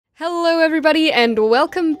everybody, and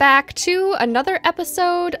welcome back to another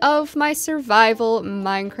episode of my survival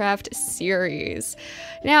Minecraft series.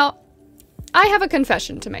 Now, I have a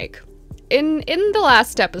confession to make. In the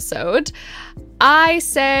last episode, I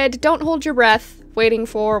said don't hold your breath waiting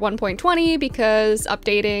for 1.20 because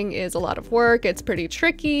updating is a lot of work. It's pretty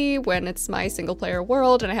tricky when it's my single player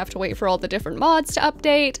world and I have to wait for all the different mods to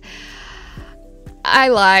update. I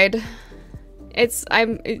lied.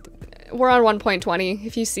 We're on 1.20,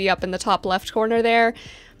 if you see up in the top left corner there.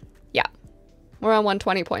 Yeah, we're on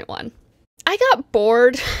 120.1. I got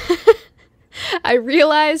bored. I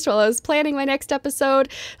realized while I was planning my next episode,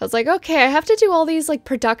 I was like, okay, I have to do all these like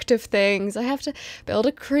productive things. I have to build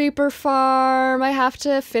a creeper farm. I have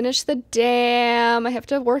to finish the dam. I have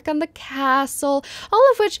to work on the castle.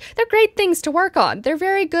 All of which, they're great things to work on. They're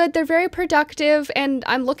very good. They're very productive. And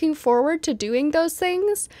I'm looking forward to doing those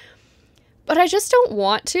things. But I just don't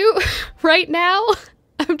want to right now.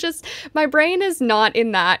 My brain is not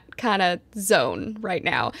in that kind of zone right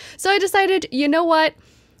now. So I decided, you know what?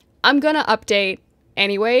 I'm gonna update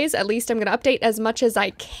anyways. At least I'm gonna update as much as I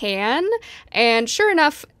can. And sure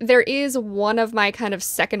enough, there is one of my kind of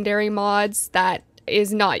secondary mods that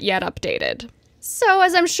is not yet updated. So,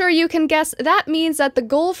 as I'm sure you can guess, that means that the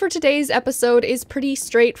goal for today's episode is pretty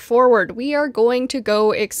straightforward. We are going to go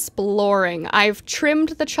exploring. I've trimmed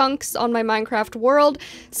the chunks on my Minecraft world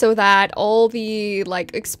so that all the,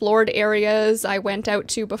 like, explored areas I went out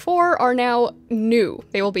to before are now new.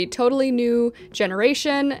 They will be totally new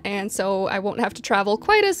generation, and so I won't have to travel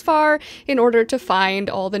quite as far in order to find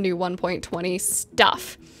all the new 1.20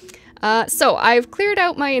 stuff. So I've cleared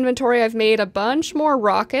out my inventory. I've made a bunch more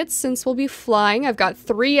rockets since we'll be flying. I've got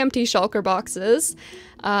 3 empty shulker boxes.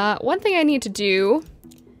 One thing I need to do,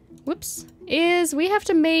 whoops, is we have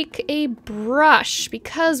to make a brush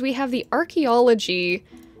because we have the archaeology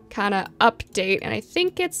kind of update, and I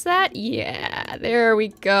think it's that. Yeah, there we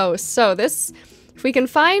go. So this, if we can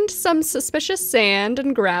find some suspicious sand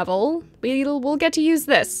and gravel, we'll get to use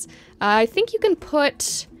this. I think you can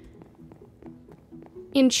put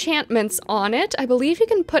enchantments on it. I believe you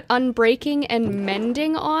can put unbreaking and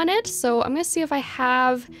mending on it, so I'm gonna see if I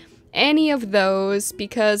have any of those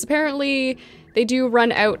because apparently they do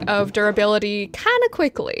run out of durability kind of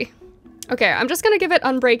quickly. Okay, I'm just gonna give it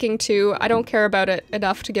unbreaking too. I don't care about it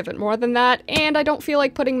enough to give it more than that, and I don't feel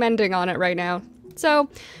like putting mending on it right now. So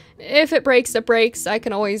if it breaks, it breaks. I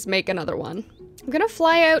can always make another one. I'm gonna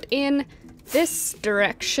fly out in this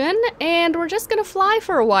direction, and we're just gonna fly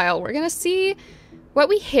for a while. We're gonna see what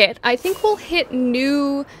we hit. I think we'll hit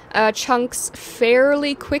new chunks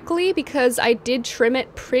fairly quickly because I did trim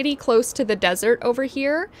it pretty close to the desert over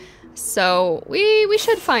here. So we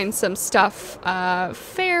should find some stuff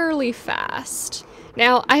fairly fast.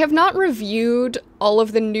 Now, I have not reviewed all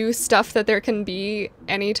of the new stuff that there can be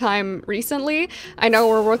anytime recently. I know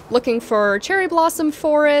we're looking for cherry blossom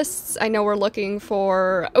forests, I know we're looking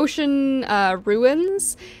for ocean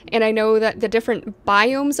ruins, and I know that the different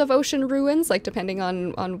biomes of ocean ruins, like depending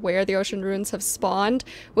on where the ocean ruins have spawned,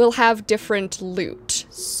 will have different loot.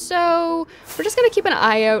 So we're just gonna keep an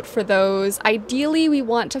eye out for those. Ideally, we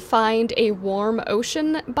want to find a warm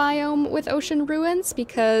ocean biome with ocean ruins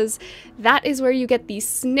because that is where you get these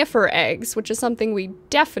sniffer eggs, which is something we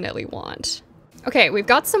definitely want. Okay, we've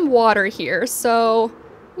got some water here, so...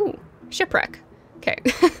 Ooh, shipwreck. Okay,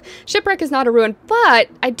 shipwreck is not a ruin, but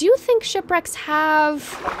I do think shipwrecks have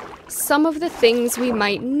some of the things we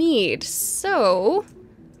might need. So,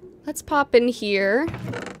 let's pop in here.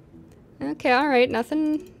 Okay, alright,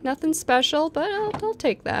 nothing special, but I'll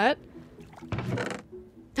take that.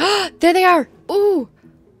 There they are! Ooh!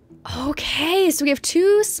 Okay, so we have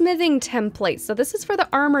 2 smithing templates. So this is for the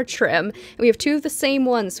armor trim. And we have 2 of the same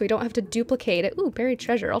ones, so we don't have to duplicate it. Ooh, buried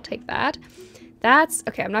treasure, I'll take that. That's,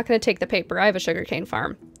 okay, I'm not gonna take the paper. I have a sugarcane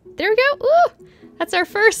farm. There we go, ooh! That's our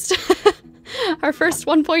first, our first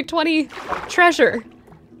 1.20 treasure.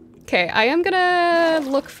 Okay, I am gonna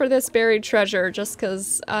look for this buried treasure just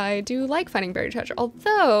because I do like finding buried treasure.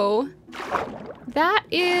 Although, that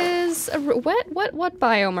is, what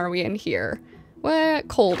biome are we in here? What?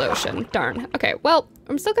 Cold ocean. Darn. Okay, well,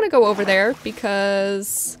 I'm still gonna go over there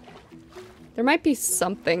because there might be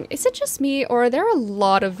something. Is it just me, or are there a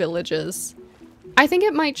lot of villages? I think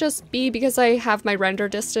it might just be because I have my render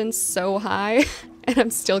distance so high and I'm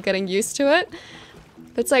still getting used to it.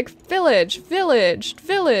 But it's like village, village,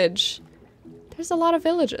 village. There's a lot of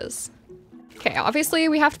villages. Okay, obviously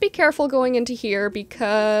we have to be careful going into here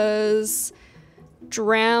because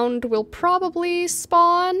drowned will probably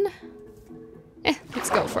spawn. Let's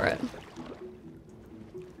go for it.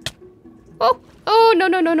 Oh, Oh, no,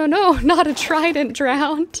 no, no, no, no. Not a trident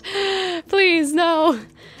drowned. Please, no.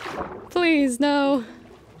 Please, no.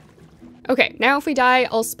 Okay, now if we die,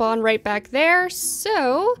 I'll spawn right back there.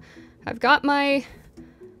 So, I've got my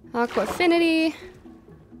aqua affinity.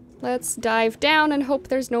 Let's dive down and hope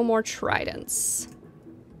there's no more tridents.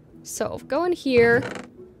 So, go in here.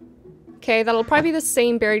 Okay, that'll probably be the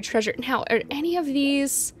same buried treasure. Now, are any of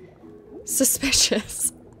these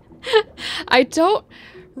suspicious? I don't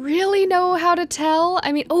really know how to tell.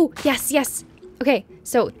 I mean, oh, yes, yes. Okay,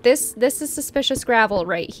 so this is suspicious gravel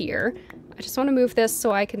right here. I just want to move this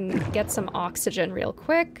so I can get some oxygen real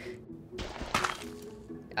quick.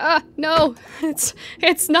 Ah, no,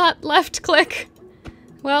 it's not left click.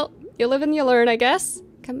 Well, you live and you learn, I guess.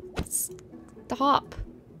 Come, stop.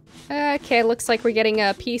 Okay, looks like we're getting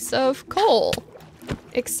a piece of coal.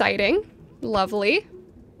 Exciting. Lovely.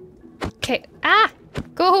 Okay,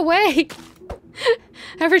 go away.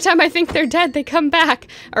 Every time I think they're dead, they come back.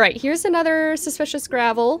 All right, here's another suspicious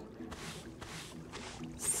gravel.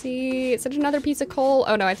 See, is it another piece of coal?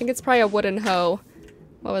 Oh no, I think it's probably a wooden hoe.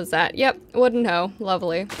 What was that? Yep, wooden hoe.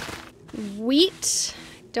 Lovely. Wheat.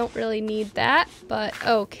 Don't really need that, but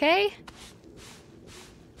okay.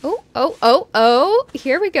 Oh,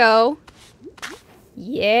 here we go.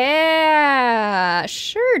 Yeah,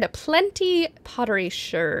 sherd, a plenty pottery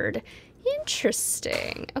sherd.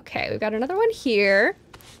 Interesting. Okay, we've got another one here.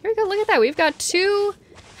 Here we go, look at that. We've got two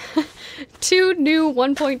new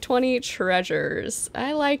 1.20 treasures.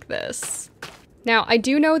 I like this. Now, I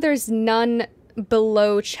do know there's none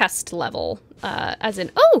below chest level, as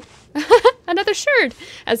in, oh, another sherd,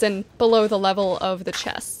 as in below the level of the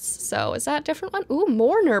chests. So is that a different one? Ooh,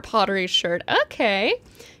 mourner pottery sherd. Okay.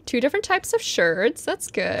 2 different types of sherds. That's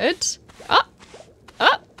good.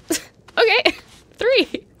 Okay.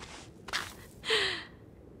 3.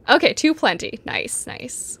 Okay, 2 plenty. Nice,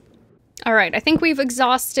 nice. All right, I think we've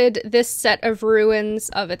exhausted this set of ruins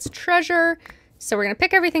of its treasure. So we're gonna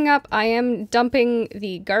pick everything up. I am dumping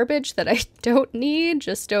the garbage that I don't need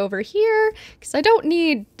just over here, because I don't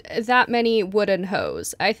need that many wooden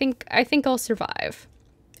hoes. I think I'll survive.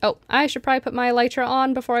 Oh, I should probably put my elytra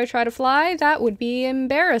on before I try to fly. That would be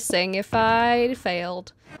embarrassing if I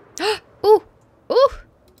failed. Ooh, look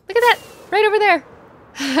at that, right over there.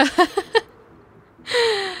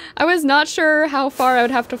 I was not sure how far I would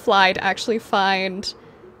have to fly to actually find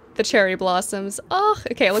the cherry blossoms. Oh,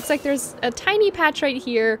 okay, it looks like there's a tiny patch right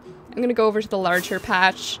here. I'm gonna go over to the larger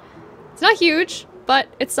patch. It's not huge, but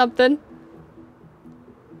it's something.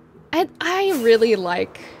 And I really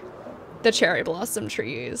like the cherry blossom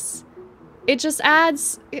trees. It just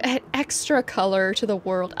adds extra color to the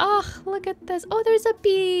world. Oh, look at this. Oh, there's a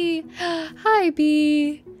bee. Hi,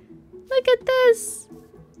 bee. Look at this.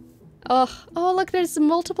 Oh, look, there's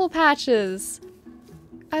multiple patches.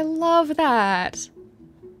 I love that.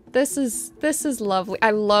 This is lovely.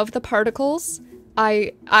 I love the particles.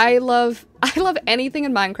 I love anything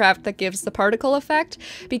in Minecraft that gives the particle effect,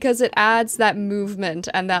 because it adds that movement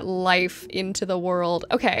and that life into the world.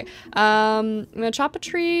 Okay, I'm gonna chop a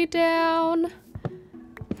tree down.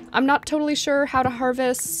 I'm not totally sure how to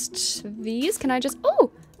harvest these. Can I just,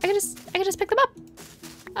 oh, I can just pick them up.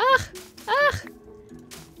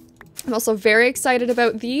 I'm also very excited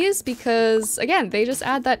about these because, again, they just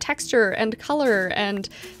add that texture and color, and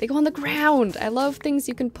they go on the ground. I love things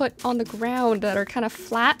you can put on the ground that are kind of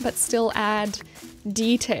flat but still add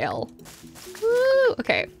detail. Woo!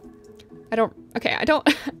 Okay. I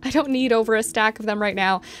don't need over a stack of them right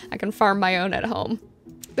now. I can farm my own at home.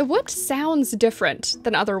 The wood sounds different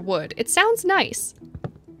than other wood. It sounds nice.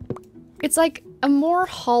 It's like a more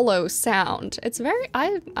hollow sound. It's very,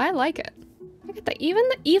 I like it. Look at that.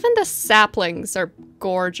 Even the saplings are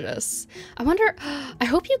gorgeous. I wonder, I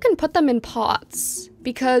hope you can put them in pots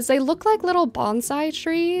because they look like little bonsai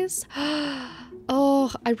trees.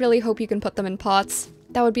 Oh, I really hope you can put them in pots.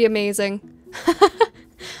 That would be amazing.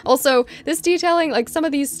 Also, this detailing, like some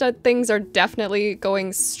of these things are definitely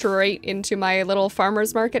going straight into my little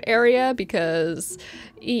farmer's market area because,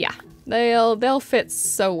 yeah, they'll fit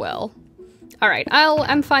so well. All right,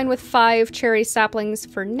 I'm fine with 5 cherry saplings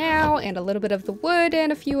for now, and a little bit of the wood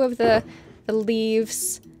and a few of the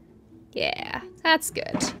leaves. Yeah, that's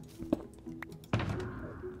good.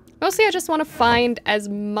 Mostly I just want to find as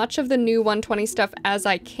much of the new 120 stuff as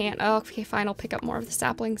I can. Oh, okay, fine, I'll pick up more of the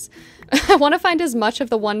saplings. I want to find as much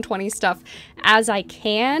of the 120 stuff as I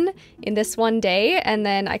can in this one day, and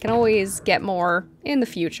then I can always get more in the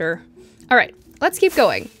future. All right. Let's keep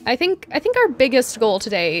going. I think our biggest goal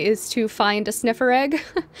today is to find a sniffer egg.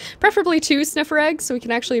 Preferably 2 sniffer eggs so we can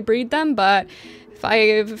actually breed them, but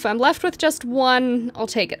if I'm left with just 1, I'll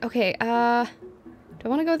take it. Okay, Do I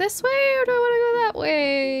want to go this way or do I want to go that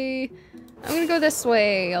way? I'm gonna go this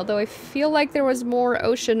way, although I feel like there was more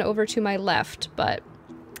ocean over to my left, but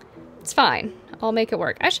it's fine. I'll make it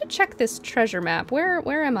work. I should check this treasure map.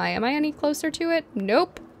 Where am I? Am I any closer to it?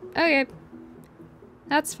 Nope. Okay.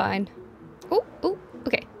 That's fine. Oh,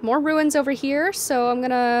 okay. More ruins over here, so I'm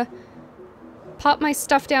gonna pop my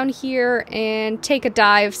stuff down here and take a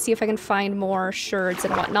dive, see if I can find more sherds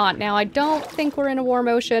and whatnot. Now, I don't think we're in a warm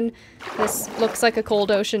ocean. This looks like a cold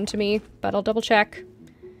ocean to me, but I'll double check.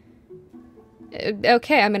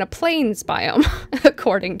 Okay, I'm in a plains biome,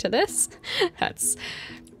 according to this. That's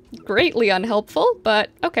greatly unhelpful, but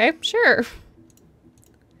okay, sure.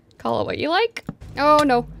 Call it what you like. Oh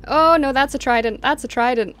no, that's a trident, that's a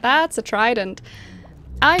trident, that's a trident.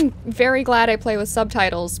 I'm very glad I play with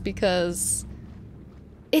subtitles because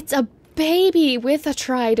it's a baby with a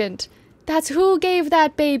trident. That's who gave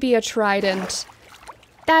that baby a trident.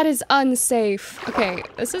 That is unsafe. Okay,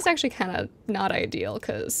 this is actually kind of not ideal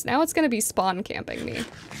because now it's going to be spawn camping me.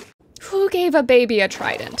 Who gave a baby a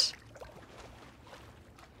trident?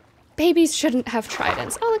 Babies shouldn't have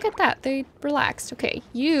tridents. Oh, look at that. They relaxed. Okay,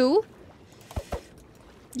 you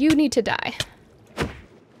need to die.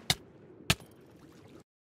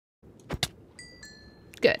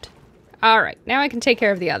 Good. All right, now I can take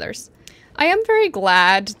care of the others. I am very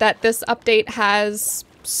glad that this update has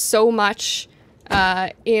so much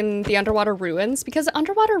in the underwater ruins, because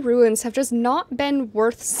underwater ruins have just not been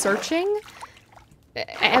worth searching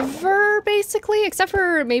ever, basically, except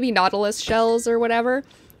for maybe Nautilus shells or whatever.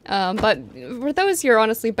 But for those, you're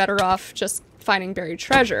honestly better off just finding buried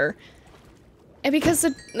treasure. And because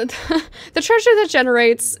the treasure that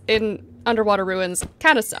generates in underwater ruins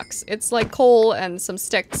kind of sucks. It's like coal and some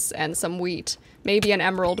sticks and some wheat, maybe an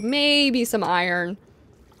emerald, maybe some iron.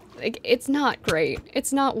 Like, it's not great.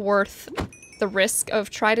 It's not worth the risk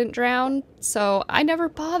of trident drown, so I never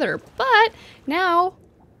bother. But now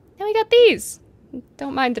we got these.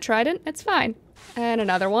 Don't mind the trident, it's fine. And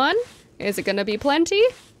another one. Is it gonna be plenty?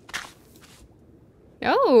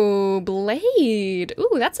 Oh, blade.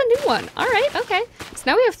 Ooh, that's a new one. All right, okay. So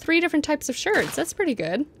now we have 3 different types of sherds. That's pretty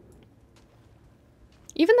good.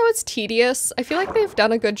 Even though it's tedious, I feel like they've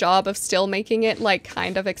done a good job of still making it, like,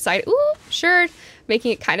 kind of exciting. Ooh, sherd.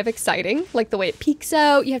 Making it kind of exciting. Like, the way it peeks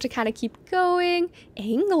out, you have to kind of keep going.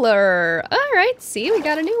 Angler. All right, see, we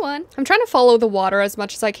got a new one. I'm trying to follow the water as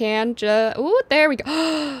much as I can. Ooh, there we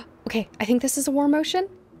go. Okay, I think this is a warm ocean.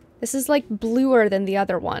 This is, like, bluer than the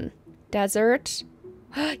other one. Desert.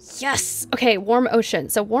 Yes! Okay, warm ocean.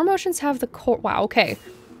 So warm oceans have the wow, okay.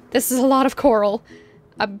 This is a lot of coral.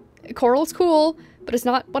 Coral's cool, but it's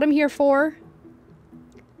not what I'm here for.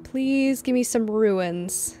 Please give me some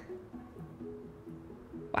ruins.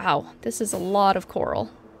 Wow, this is a lot of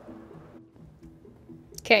coral.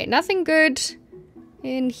 Okay, nothing good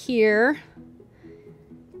in here.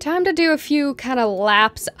 Time to do a few kind of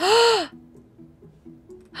laps. Oh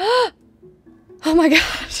my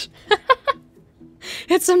gosh.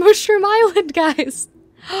 It's a mushroom island, guys.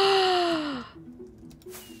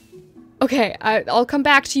 Okay, I'll come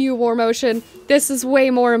back to you, warm ocean. This is way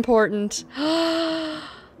more important.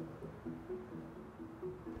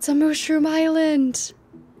 It's a mushroom island.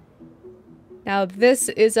 Now this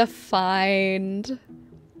is a find.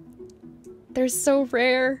 They're so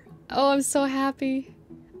rare. Oh, I'm so happy.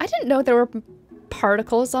 I didn't know there were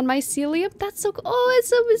particles on mycelium. That's so cool. Oh,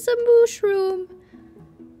 it's a mushroom.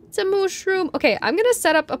 It's a mushroom. Okay, I'm gonna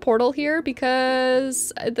set up a portal here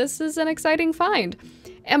because this is an exciting find.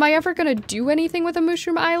 Am I ever gonna do anything with a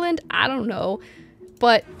mushroom island? I don't know.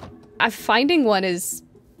 But finding one is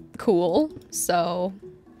cool, so...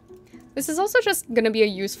 This is also just gonna be a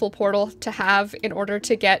useful portal to have in order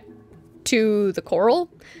to get to the coral.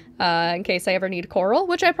 In case I ever need coral,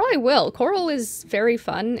 which I probably will. Coral is very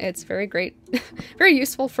fun. It's very great. Very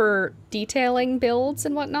useful for detailing builds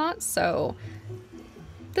and whatnot, so...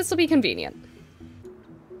 This will be convenient.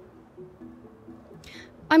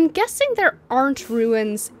 I'm guessing there aren't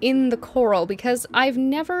ruins in the coral because I've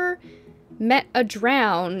never met a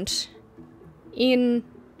drowned in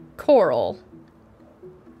coral.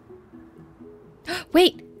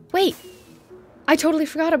 Wait! I totally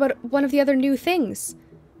forgot about one of the other new things.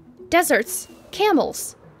 Deserts.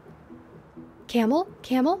 Camels. Camel?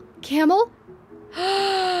 Camel? Camel?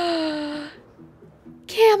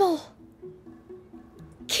 Camel!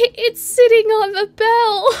 It's sitting on the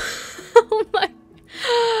bell! Oh my...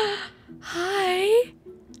 Hi!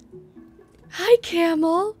 Hi,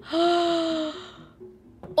 camel!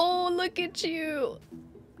 Oh, look at you!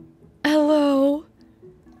 Hello!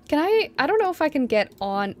 Can I don't know if I can get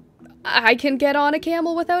on... I can get on a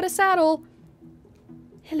camel without a saddle!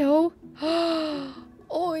 Hello?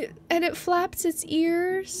 Oh, and it flaps its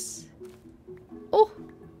ears. Oh,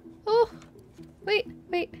 oh, wait.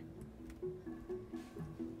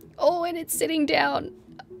 Oh, and it's sitting down.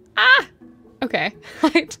 Ah! Okay.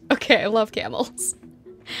 Okay, I love camels.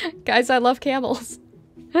 Guys, I love camels.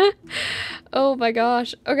 Oh my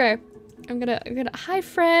gosh. Okay. I'm gonna, hi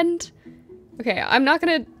friend. Okay, I'm not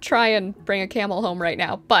gonna try and bring a camel home right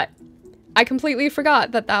now, but I completely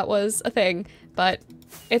forgot that that was a thing, but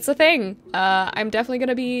it's a thing. I'm definitely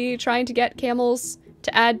gonna be trying to get camels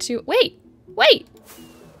to add to, wait!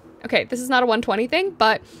 Okay, this is not a 120 thing,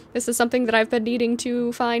 but this is something that I've been needing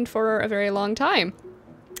to find for a very long time.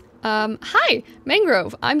 Hi,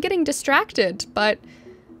 mangrove. I'm getting distracted, but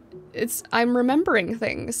I'm remembering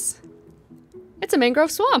things. It's a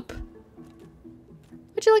mangrove swamp.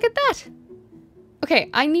 Would you look at that?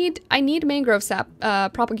 Okay, I need mangrove sap,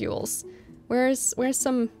 propagules. Where's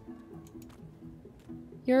some...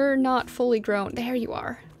 You're not fully grown. There you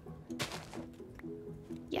are.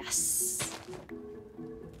 Yes.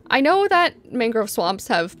 I know that mangrove swamps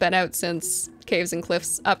have been out since Caves and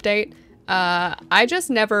Cliffs update. I just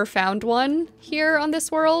never found one here on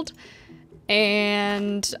this world,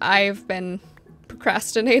 and I've been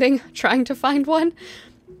procrastinating trying to find one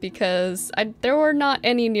because there were not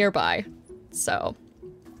any nearby, so.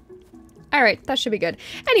 Alright, that should be good.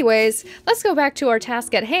 Anyways, let's go back to our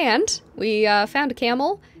task at hand. We found a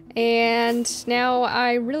camel, and now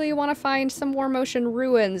I really want to find some Warm Ocean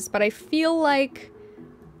ruins, but I feel like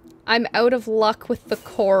I'm out of luck with the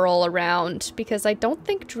coral around because I don't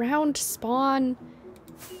think drowned spawn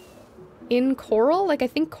in coral. Like, I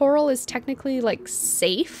think coral is technically, like,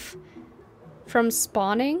 safe from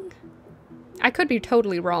spawning. I could be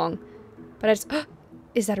totally wrong, but I just...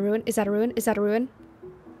 Is that a ruin? Is that a ruin? Is that a ruin?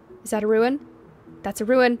 Is that a ruin? That's a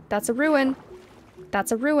ruin. That's a ruin.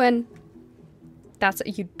 That's a ruin.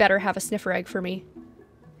 You'd better have a sniffer egg for me.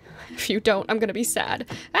 If you don't, I'm gonna be sad.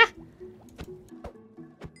 Ah!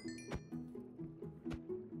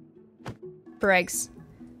 For eggs.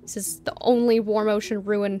 This is the only Warm Ocean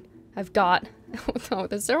ruin I've got. Oh,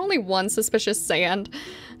 is there only one suspicious sand?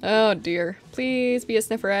 Oh dear. Please be a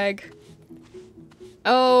sniffer egg.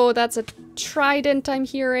 Oh, that's a trident I'm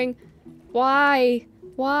hearing. Why?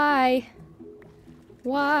 Why?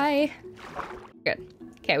 Good.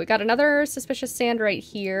 Okay, we got another suspicious sand right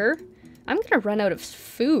here. I'm gonna run out of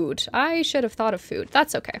food. I should have thought of food.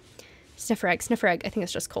 That's okay. Sniffer egg, sniffer egg. I think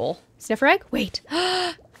it's just coal. Sniffer egg? Wait.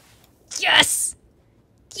 Yes!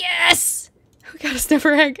 Yes! We got a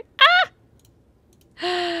sniffer egg. Ah!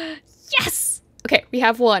 Yes! Okay, we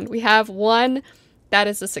have one. We have one. That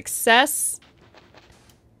is a success.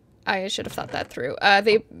 I should have thought that through.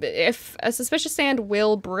 If a suspicious sand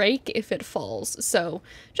will break if it falls, so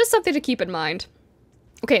just something to keep in mind.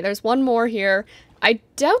 Okay, there's one more here. I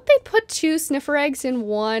doubt they put 2 sniffer eggs in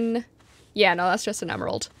one. Yeah, no, that's just an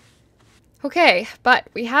emerald. Okay, but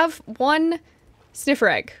we have 1 sniffer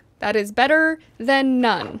egg. That is better than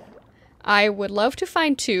none. I would love to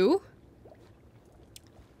find 2,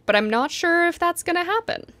 but I'm not sure if that's gonna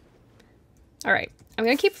happen. All right, I'm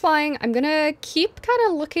gonna keep flying. I'm gonna keep kind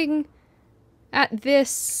of looking at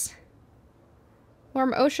this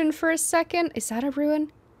Warm Ocean for a second. Is that a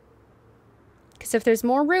ruin? Because if there's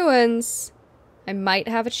more ruins, I might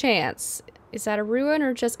have a chance. Is that a ruin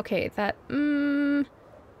or just... Okay, that...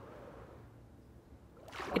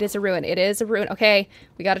 It is a ruin. It is a ruin. Okay,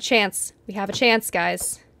 we got a chance. We have a chance,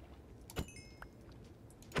 guys.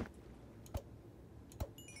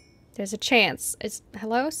 There's a chance.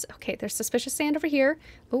 Hello? Okay, there's suspicious sand over here.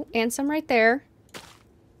 Oh, and some right there.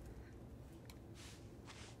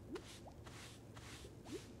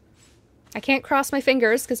 I can't cross my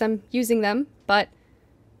fingers because I'm using them, but...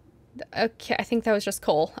 Okay, I think that was just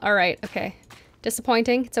coal. Alright, okay.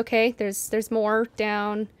 Disappointing. It's okay. There's more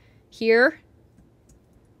down here.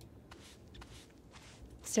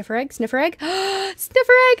 Sniffer egg, sniffer egg.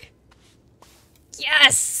 Sniffer egg!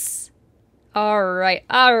 Yes! Alright,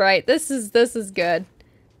 alright. This is good.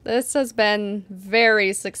 This has been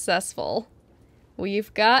very successful.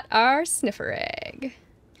 We've got our sniffer egg.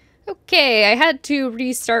 Okay, I had to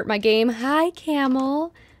restart my game. Hi,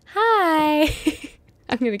 camel. Hi.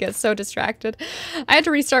 I'm gonna get so distracted. I had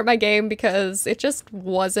to restart my game because it just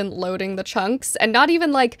wasn't loading the chunks, and not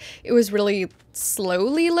even like it was really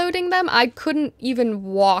slowly loading them. I couldn't even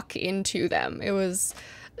walk into them. It was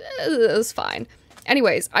fine.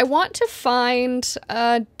 Anyways, I want to find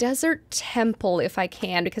a desert temple if I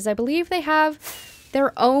can, because I believe they have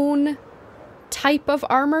their own type of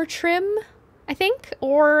armor trim, I think,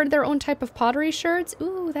 or their own type of pottery sherds.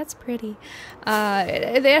 Ooh, that's pretty.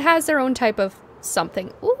 It has their own type of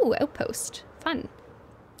something. Ooh, outpost. Fun.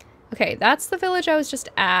 Okay, that's the village I was just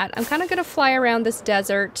at. I'm kind of gonna fly around this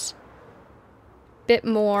desert a bit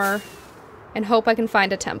more and hope I can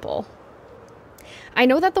find a temple. I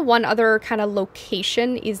know that the one other kind of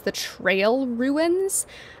location is the trail ruins.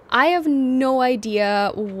 I have no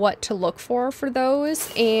idea what to look for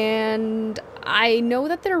those, and I know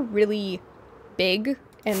that they're really big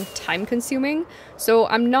and time consuming, so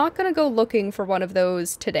I'm not gonna go looking for one of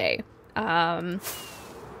those today.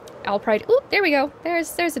 I'll probably, oh, there we go.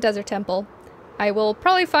 There's a desert temple. I will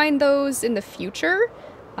probably find those in the future,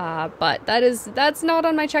 but that's not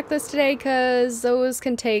on my checklist today because those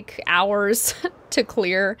can take hours to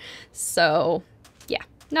clear, so yeah,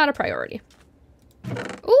 not a priority.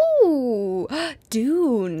 Ooh,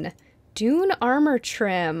 Dune armor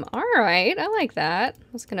trim. All right, I like that. I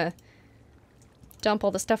was gonna dump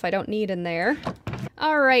all the stuff I don't need in there.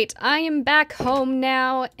 All right, I am back home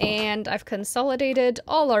now, and I've consolidated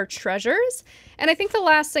all our treasures. And I think the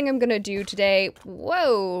last thing I'm gonna do today,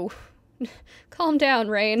 whoa, calm down,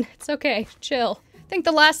 Rain. It's okay, chill. I think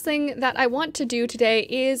the last thing that I want to do today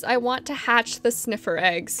is I want to hatch the sniffer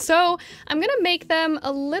eggs. So I'm gonna make them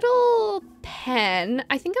a little pen.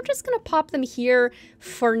 I think I'm just gonna pop them here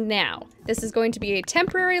for now. This is going to be a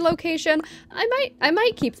temporary location. I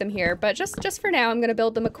might keep them here, but just for now, I'm gonna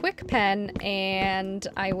build them a quick pen and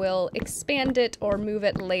I will expand it or move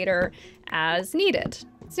it later as needed.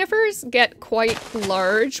 Sniffers get quite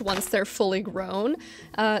large once they're fully grown,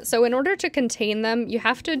 so in order to contain them, you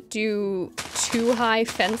have to do 2 high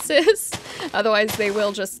fences, otherwise they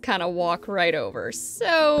will just kind of walk right over.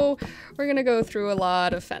 So we're gonna go through a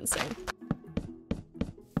lot of fencing.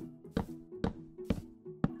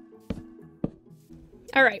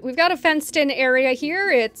 All right, we've got a fenced-in area here.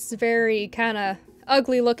 It's very kind of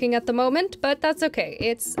ugly looking at the moment, but that's okay.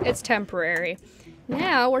 It's temporary.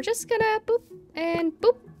 Now we're just gonna boop and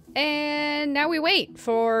boop, and now we wait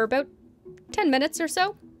for about 10 minutes or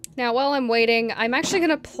so. Now while I'm waiting, I'm actually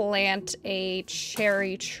gonna plant a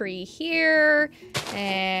cherry tree here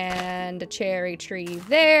and a cherry tree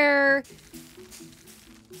there.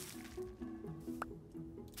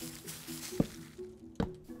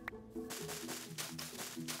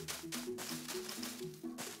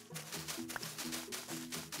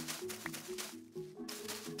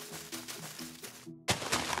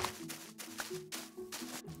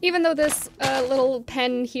 Even though this little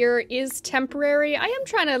pen here is temporary, I am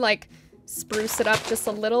trying to like spruce it up just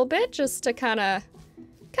a little bit, just to kind of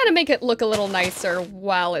make it look a little nicer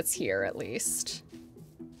while it's here at least.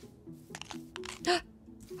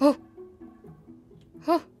 Oh,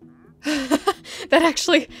 oh, that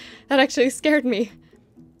actually scared me.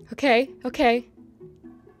 Okay, okay.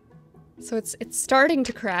 So it's starting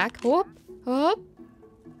to crack. Whoop, whoop.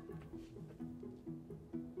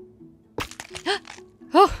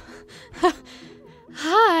 Oh,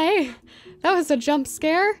 hi. That was a jump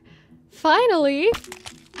scare. Finally.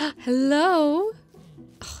 Hello.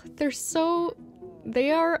 Oh,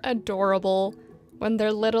 they are adorable when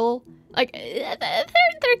they're little. Like,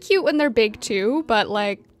 they're cute when they're big too, but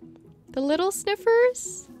like, the little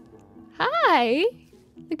sniffers. Hi.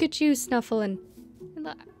 Look at you snuffling.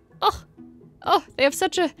 Oh, they have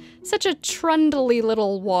such a trundly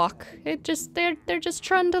little walk. They're just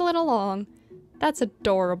trundling along. That's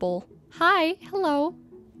adorable. Hi, hello.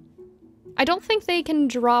 I don't think they can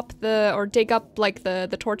drop or dig up like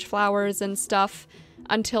the torch flowers and stuff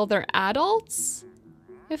until they're adults.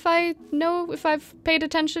 If I've paid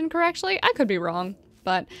attention correctly. I could be wrong,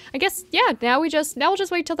 but I guess, yeah, now we'll just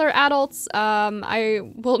wait till they're adults. I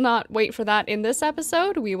will not wait for that in this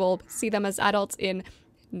episode. We will see them as adults in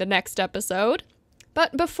the next episode.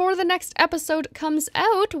 But before the next episode comes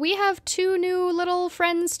out, we have 2 new little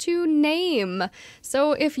friends to name.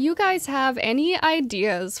 So if you guys have any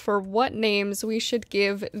ideas for what names we should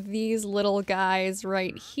give these little guys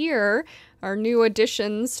right here, our new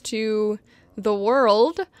additions to the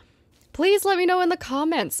world, please let me know in the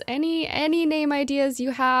comments. Any name ideas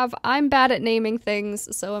you have. I'm bad at naming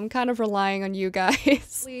things, so I'm kind of relying on you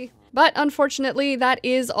guys. But unfortunately, that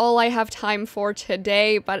is all I have time for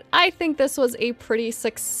today, but I think this was a pretty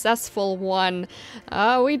successful one.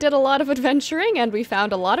 We did a lot of adventuring, and we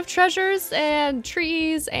found a lot of treasures, and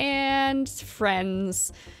trees, and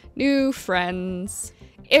friends. New friends.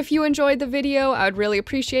 If you enjoyed the video, I would really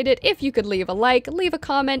appreciate it if you could leave a like, leave a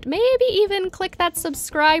comment, maybe even click that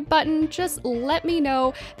subscribe button. Just let me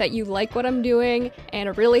know that you like what I'm doing, and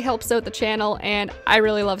it really helps out the channel, and I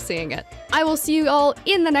really love seeing it. I will see you all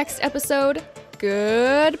in the next episode.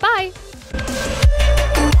 Goodbye!